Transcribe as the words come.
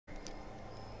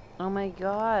Oh my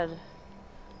god.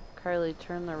 Carly,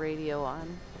 turn the radio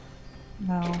on.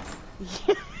 No.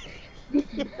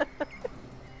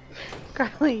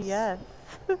 Carly, yes.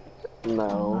 I'm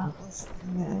No. not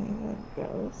listening to any of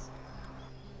those.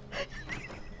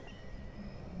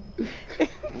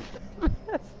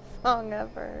 Best song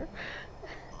ever.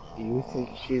 You think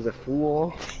she's a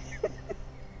fool?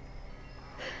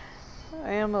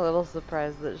 I am a little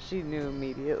surprised that she knew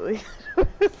immediately that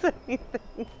it was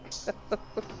anything.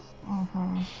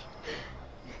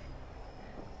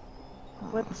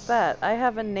 What's that? I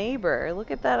have a neighbor.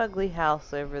 Look at that ugly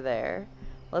house over there.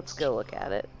 Let's go look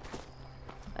at it.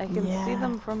 I can see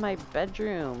them from my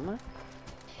bedroom.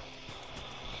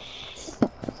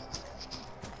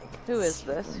 Who is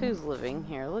this? Who's living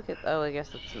here? Look at... Oh, I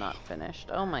guess it's not finished.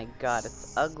 Oh my god,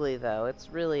 it's ugly though. It's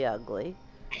really ugly.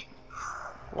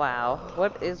 Wow.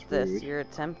 What is this you're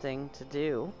attempting to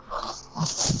do?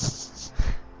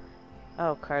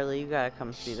 Oh, Carly, you gotta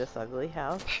come see this ugly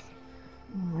house.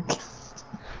 Oh my god.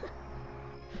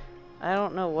 I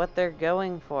don't know what they're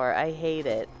going for. I hate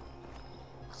it.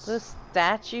 Those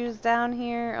statues down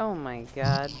here? Oh my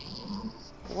god.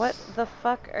 What the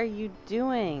fuck are you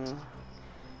doing?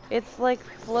 It's like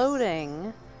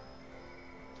floating.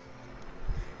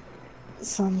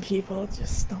 Some people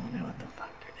just don't know what the fuck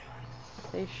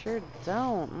they're They sure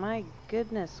don't. My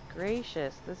goodness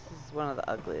gracious. This is one of the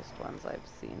ugliest ones I've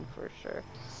seen for sure.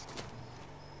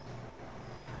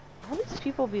 All these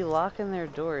people be locking their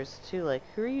doors too. Like,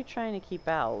 who are you trying to keep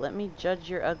out? Let me judge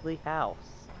your ugly house.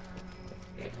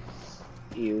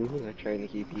 You are trying to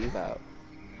keep you out.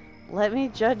 Let me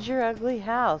judge your ugly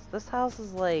house. This house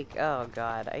is like, oh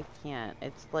god, I can't.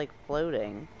 It's like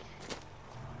floating.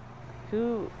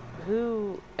 Who,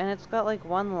 and it's got like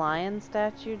one lion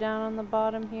statue down on the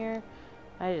bottom here.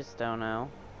 I just don't know.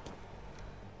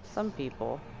 Some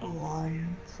people. A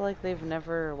lion. It's like they've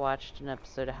never watched an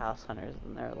episode of House Hunters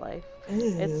in their life.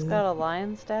 Ew. It's got a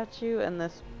lion statue and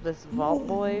this vault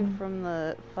boy from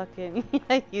the fucking,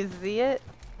 yeah, you see it?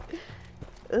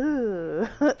 Ooh.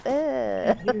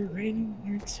 You're raiding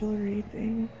artillery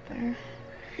thing up there.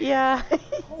 Yeah.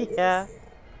 Yeah.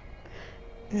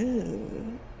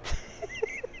 Ew.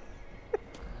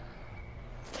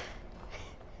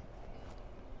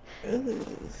 Ew.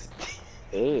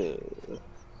 Ew.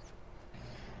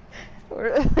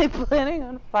 Or are they planning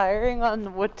on firing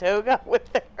on Watoga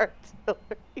with their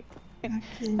artillery?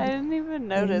 I didn't even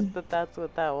notice that that's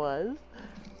what that was.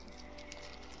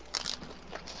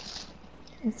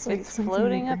 It's, like It's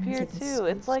floating up here too.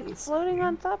 It's like floating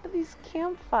on top of these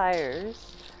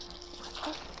campfires.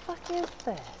 What the fuck is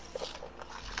this?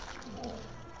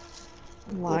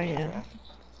 Lion.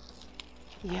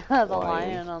 Yeah, the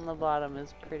lion on the bottom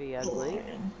is pretty ugly.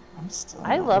 Still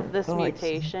I love this like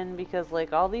mutation because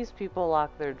like all these people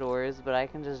lock their doors, but I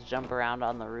can just jump around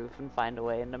on the roof and find a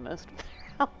way into most of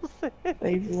their houses.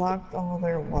 They've locked all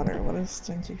their water. What a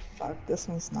stingy fuck. This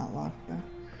one's not locked though.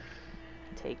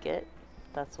 Take it.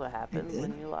 That's what happens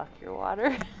when you lock your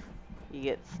water. You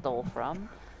get stole from.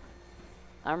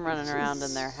 I'm running around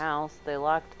in their house. They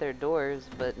locked their doors,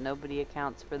 but nobody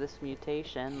accounts for this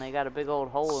mutation. They got a big old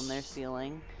hole in their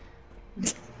ceiling.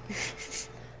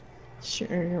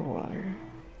 Share your water.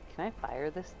 Can I fire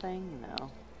this thing? No.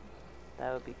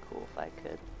 That would be cool if I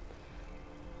could.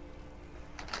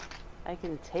 I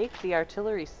can take the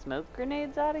artillery smoke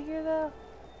grenades out of here, though?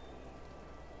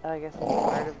 Oh, I guess it's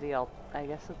part of the I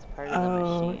guess it's part of the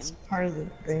machine. It's part of the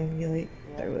thing. You like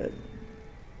throw it.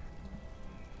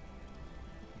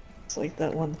 It's like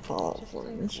that one Fallout 4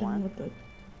 mission with the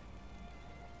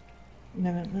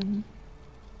Minutemen.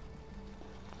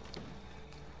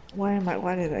 Why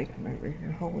did I come over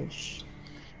here? Holy sh...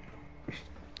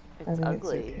 It's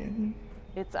ugly.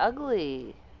 It's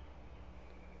ugly.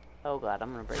 Oh god,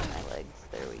 I'm gonna break my legs.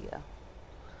 There we go.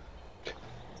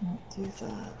 Don't do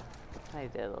that. I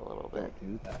did a little bit.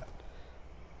 Don't do that.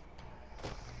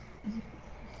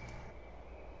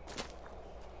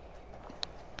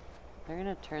 They're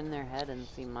gonna turn their head and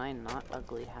see my not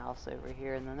ugly house over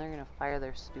here, and then they're gonna fire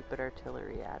their stupid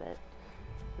artillery at it.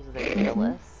 Because they're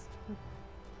jealous.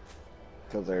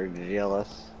 Because they're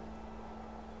jealous.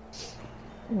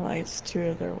 Realize 2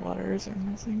 of their waters are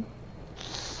missing.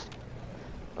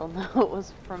 They'll know it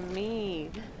was from me.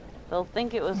 They'll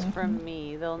think it was from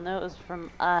me. They'll know it was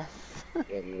from us. And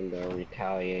then they'll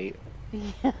retaliate.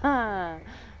 Yeah.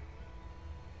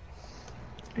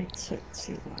 I took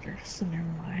 2 waters, so never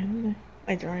mind.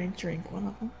 I already drank one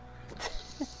of them.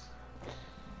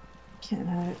 Can't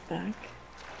have it back.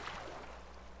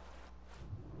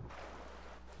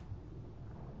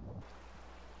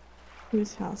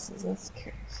 Whose house is this?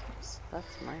 Carrie's house.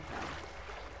 That's my house.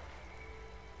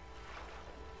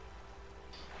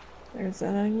 There's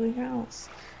that ugly house.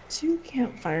 2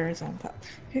 campfires on top.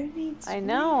 Who needs? I why do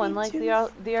know, you and need like 2?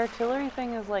 the artillery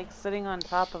thing is like sitting on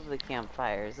top of the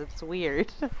campfires. It's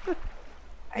weird.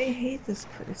 I hate this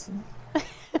person.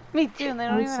 Me too, and they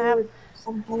don't even Also, have. would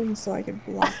come home so I could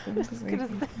block them I because was I gonna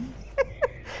hate say, them.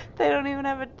 they don't even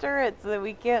have a turret, so that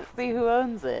we can't see who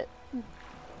owns it.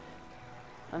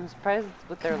 I'm surprised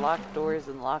with their locked doors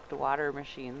and locked water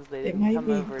machines they It didn't might come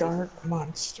be over Dark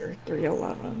Monster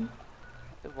 311.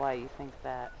 to. Why you think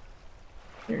that?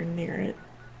 They're near it.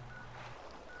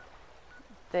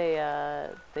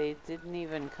 They didn't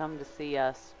even come to see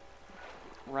us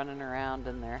running around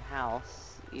in their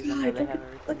house, even though God, they have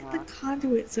everything look at locked. the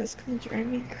conduits. That's gonna drive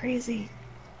me crazy.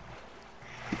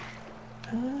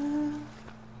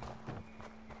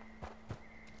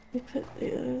 We put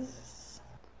this.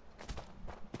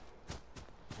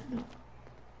 No.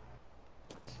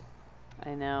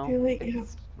 I know. Feel like you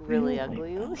It's have- really I don't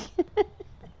ugly. like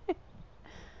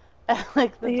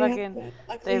Like the They have fucking. that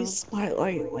ugly they've-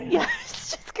 spotlight lamp. Yeah, I was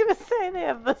just gonna say they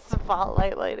have the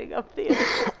spotlight lighting up the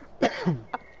inside.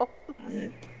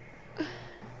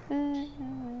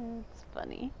 It's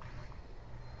funny.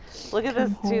 Look at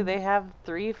this Come too. home. They have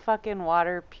 3 fucking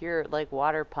water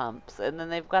pumps, and then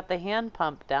they've got the hand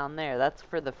pump down there. That's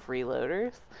for the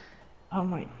freeloaders. Oh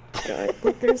my god.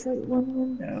 But there's that one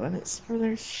window, and it's for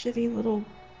their shitty little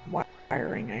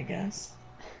wiring, I guess.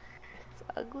 It's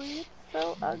ugly. It's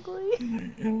so ugly.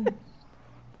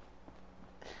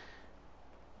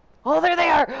 Oh, there they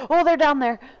are! Oh, they're down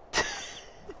there!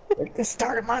 Like the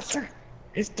Star Monster!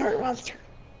 It's Star Monster!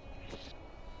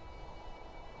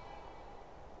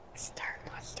 Star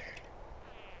Monster.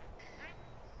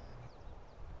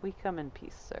 We come in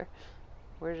peace, sir.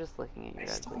 We're just looking at your I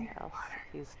stole ugly your house. water.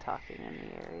 He's talking in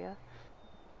the area.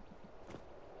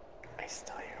 I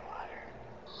stole your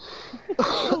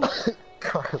water.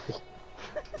 Carly.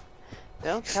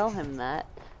 Don't tell him that.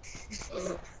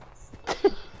 I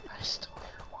stole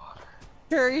your water.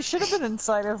 Sure, you should have been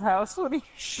inside his house when he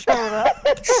showed up.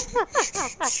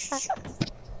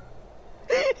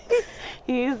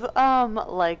 He's,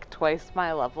 like twice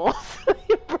my level, so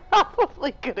he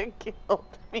probably could have killed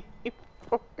me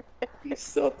for He's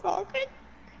still talking?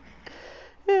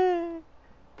 it.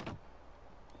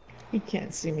 He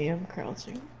can't see me, I'm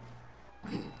crouching.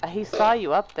 He saw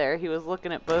you up there. He was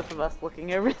looking at both of us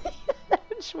looking over the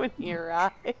edge when you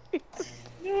arrived.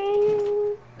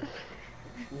 No!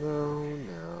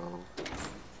 No.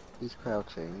 He's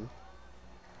crouching.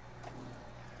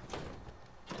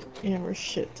 Yeah, we're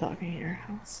shit talking at your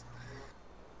house.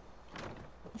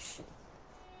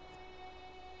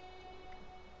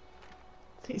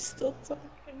 He's still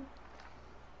talking.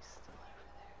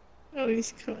 Oh,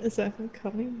 he's coming. Is that him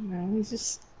coming? No, he's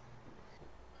just.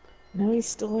 No, he's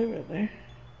still over there.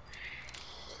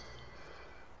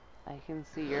 I can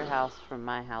see your house from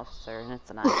my house, sir, and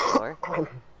it's an eyesore.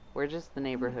 We're just the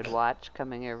neighborhood watch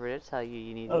coming over to tell you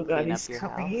you need to Oh god, clean up he's your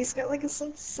coming. house. He's got like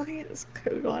some science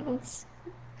coat on us.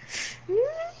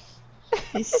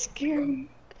 He's scary.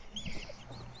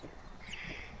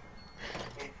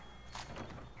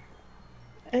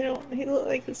 I don't. He looked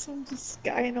like some just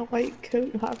guy in a white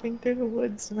coat hopping through the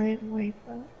woods, and I didn't like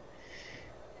that.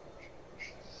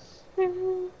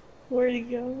 Where'd he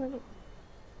go? I don't...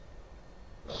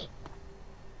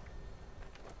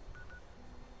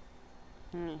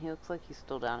 He looks like he's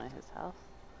still down at his house.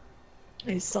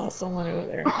 I saw someone over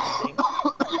there.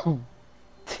 I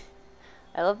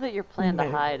I love that your plan to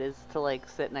No. hide is to like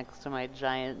sit next to my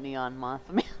giant neon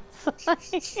Mothman sign.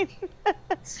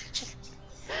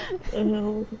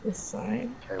 Look at the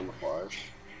sign. Camouflage.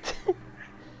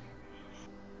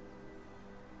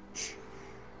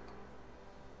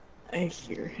 I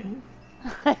hear him.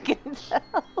 I can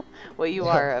tell. Well, you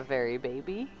are a very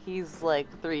baby. He's like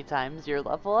 3 times your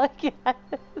level, I guess.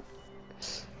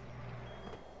 He's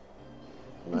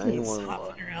 911.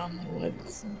 hopping around the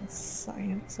woods and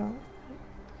science out.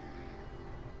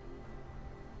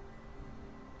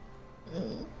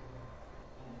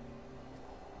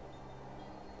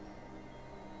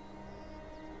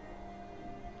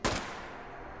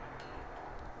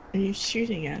 Are you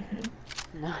shooting at him?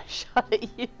 No, I shot at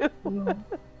you.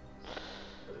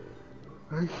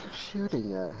 Are you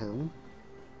shooting at him?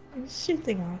 I'm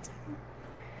shooting at him.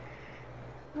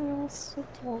 Oh, so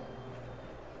tall.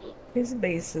 His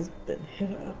base has been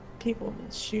hit up. People have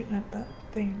been shooting at that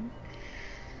thing.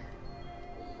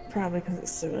 Probably because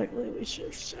it's so ugly, we should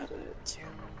have shot at it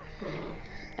too.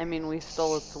 I mean, we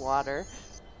stole its water,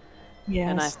 Yeah,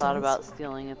 and I still thought is- about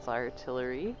stealing its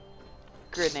artillery,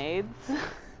 grenades. You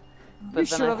But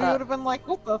should then I have. You thought, would have been like,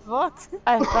 "What the fuck?"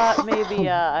 I thought maybe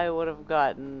I would have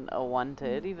gotten a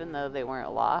wanted, even though they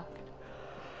weren't locked.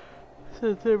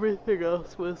 Since everything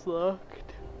else was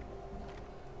locked.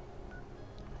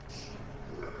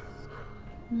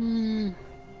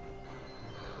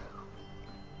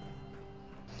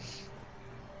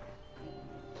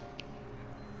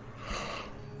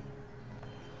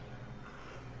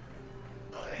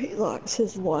 He locks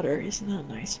his water. He's not a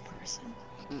nice person.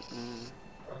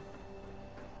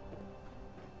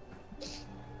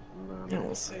 That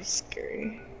was so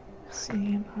scary.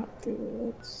 Seeing him hop through the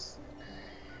woods.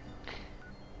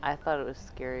 I thought it was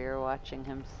scarier watching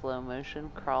him slow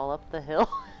motion crawl up the hill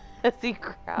as he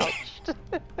crouched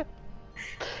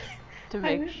to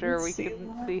make sure we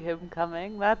couldn't see him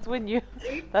coming. That's when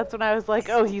I was like,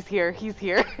 oh, he's here, he's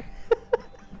here.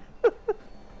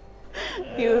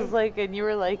 He was like, and you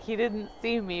were like, he didn't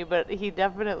see me, but he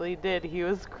definitely did. He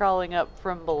was crawling up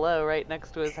from below right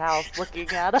next to his house looking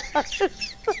at us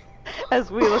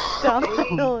as we looked down the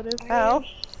hill at his house.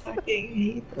 I fucking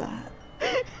hate that.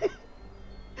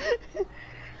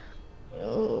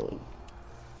 Oh.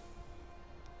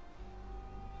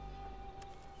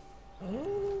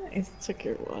 I took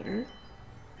your water.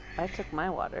 I took my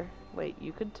water. Wait,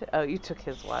 you could oh, you took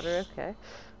his water, okay.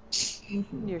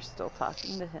 You're still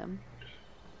talking to him.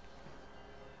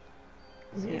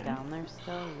 Is he down there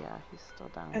still? Yeah, he's still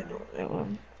down there. I don't know.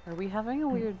 Are we having a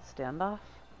weird standoff?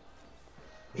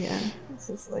 Yeah, this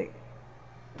is like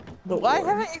the Why war.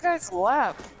 haven't you guys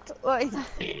left? Like,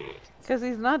 Because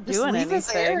he's not just doing leave anything.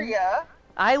 this area.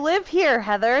 I live here,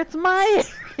 Heather. It's my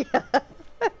area.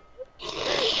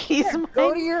 He's Yeah, mine.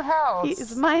 go to your house.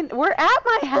 He's mine. We're at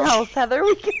my house, Heather.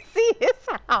 We can see his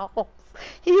house.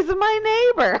 He's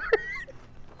my neighbor.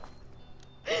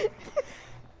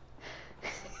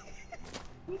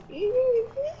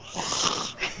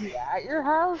 Yeah, at your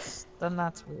house? Then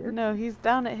that's weird. No, he's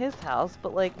down at his house,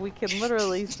 but like we can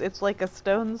literally, it's like a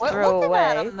stone's What throw looking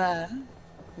at away. him then?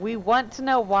 We want to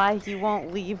know why he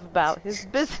won't leave about his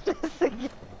business again.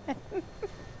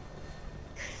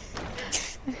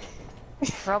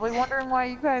 Probably wondering why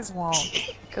you guys won't.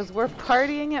 Because we're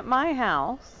partying at my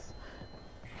house.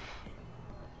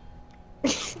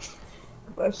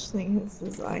 Questioning his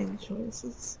design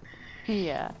choices.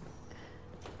 Yeah.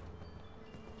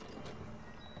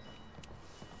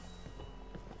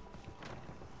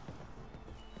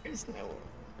 There's no.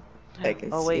 I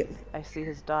can Oh see wait, it. I see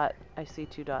his dot. I see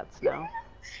 2 dots now.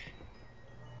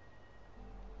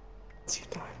 2 You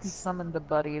dots. summoned a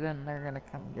buddy, then they're gonna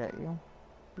come get you.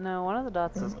 No, one of the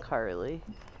dots is Carly.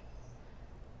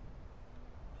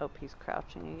 Oh, he's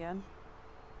crouching again.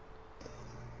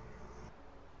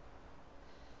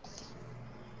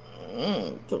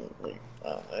 Don't like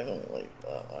that. I don't like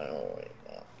that. I don't like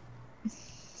that.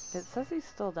 It says he's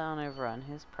still down over on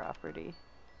his property.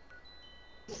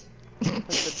 But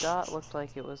the dot looked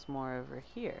like it was more over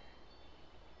here.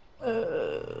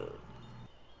 I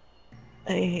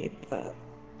hate that.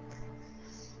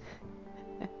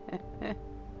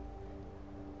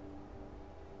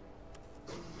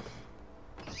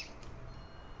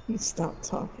 You stop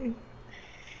talking.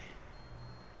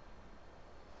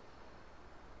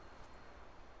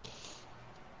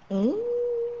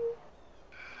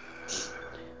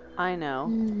 I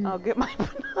know. I'll get my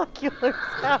binoculars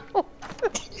out.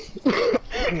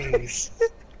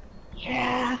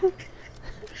 Yeah.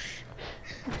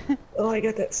 Oh, I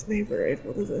got that sniper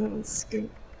rifle. Does it have a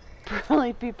scoop?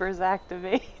 Pearly peepers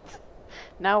activate.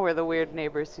 Now we're the weird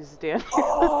neighbors who stand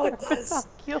Oh, with it their does.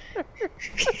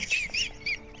 binoculars.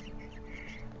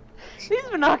 These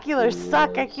binoculars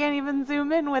suck. I can't even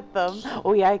zoom in with them.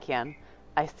 Oh yeah, I can.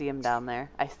 I see him down there.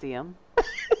 I see him.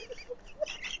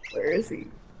 Where is he?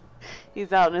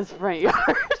 He's out in his front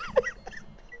yard.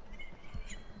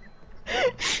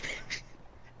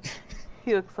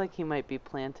 He looks like he might be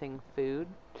planting food.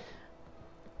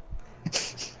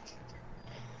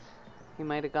 He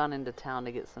might have gone into town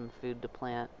to get some food to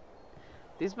plant.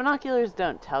 These binoculars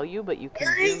don't tell you, but you can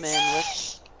zoom in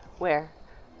with... Where?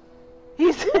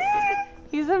 He's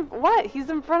in... What? He's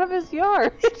in front of his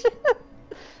yard.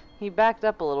 He backed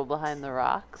up a little behind the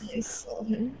rocks. I saw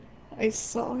him. I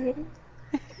saw him.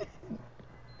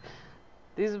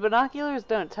 These binoculars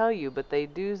don't tell you, but they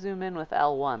do zoom in with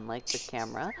L1, like the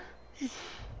camera.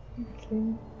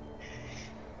 Okay.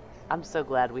 I'm so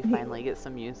glad we finally get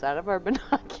some use out of our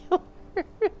binoculars.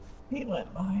 He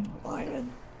went behind the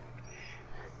lion.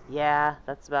 Yeah,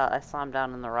 that's about... I saw him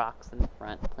down in the rocks in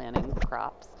front, planting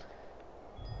crops.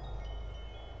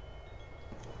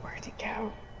 Where'd he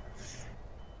go?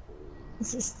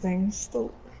 Is this thing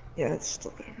still... Yeah, it's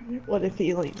still there. What if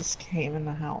he, like, just came in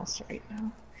the house right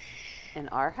now? In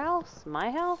our house?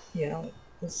 My house? Yeah, like,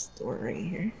 this door right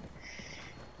here.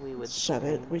 We would Shut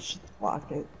it. We should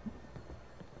lock it.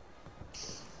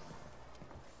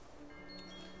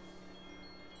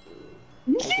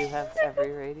 I do have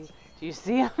every radio. Do you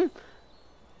see him?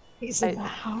 He's in the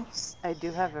house. I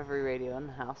do have every radio in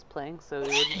the house playing, so we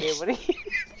wouldn't be able to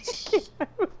hear.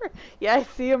 Yeah, I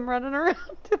see him running around.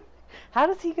 How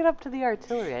does he get up to the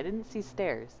artillery? I didn't see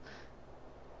stairs.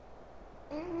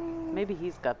 Maybe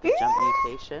he's got the jump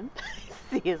mutation.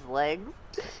 See his legs.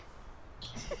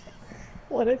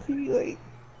 What if he, like,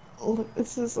 look,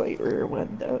 this is like Rear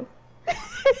Window.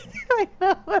 I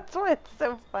know, that's why it's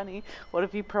so funny. What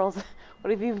if he pulls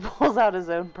out his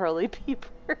own pearly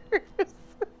peepers?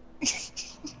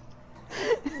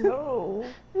 No.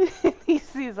 He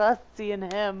sees us seeing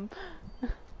him.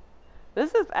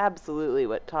 This is absolutely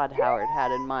what Todd Howard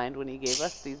had in mind when he gave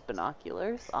us these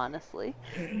binoculars, honestly.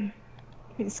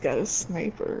 He's got a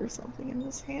sniper or something in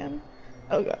his hand.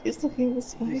 Oh god, he's looking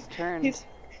this way. He's turned.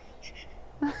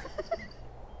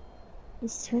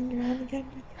 He's turned around again.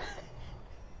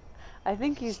 I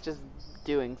think he's just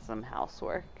doing some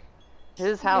housework.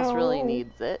 His house really No.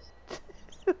 needs it.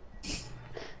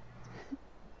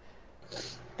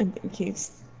 I think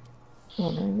he's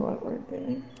wondering what we're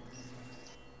doing.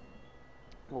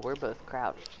 Well, we're both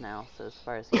crouched now, so as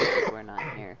far as he knows, we're not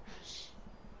here.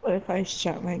 What if I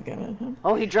shot my gun at him?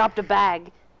 Oh, he dropped a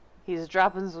bag. He's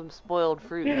dropping some spoiled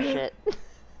fruit and shit.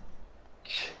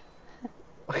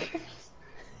 Oh my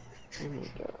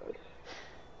god.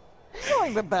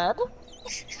 Going to bed.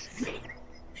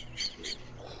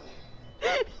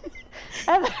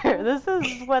 Heather, this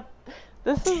is what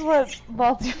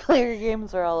multiplayer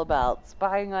games are all about.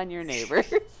 Spying on your neighbors.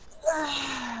 Being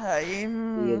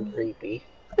creepy.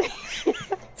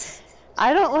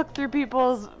 I don't look through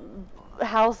people's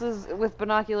houses with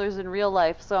binoculars in real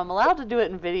life, so I'm allowed to do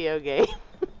it in video games.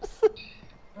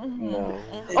 No.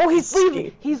 Oh, he's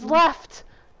leaving! He's left!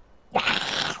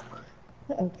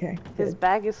 Okay. His Good.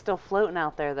 bag is still floating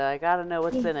out there, though. I gotta know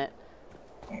what's in it.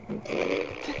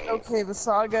 Okay, the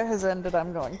saga has ended.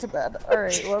 I'm going to bed.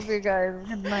 Alright, love you guys.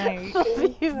 Good night.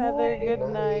 Love you, Heather. Good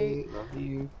night. Love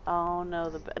you. Oh,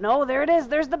 no, no, there it is!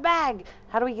 There's the bag!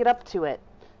 How do we get up to it?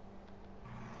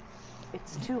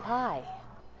 It's too high.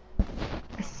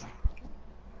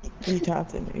 You have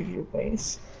to move your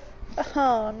base.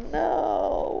 Oh,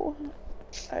 no.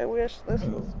 I wish this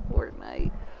was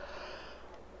Fortnite.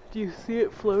 Do you see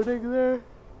it floating there?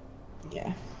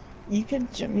 Yeah. You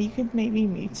could jump. You could maybe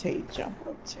mutate jump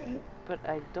up to it. But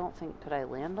I don't think, could I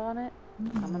land on it?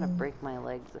 I'm gonna break my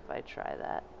legs if I try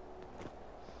that.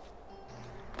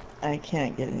 I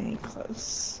can't get any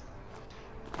close.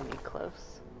 Any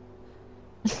close?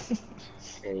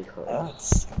 Any close. Oh,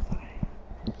 it's so high.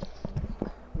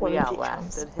 What We if he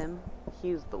outlasted him.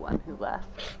 He was the one who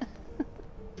left.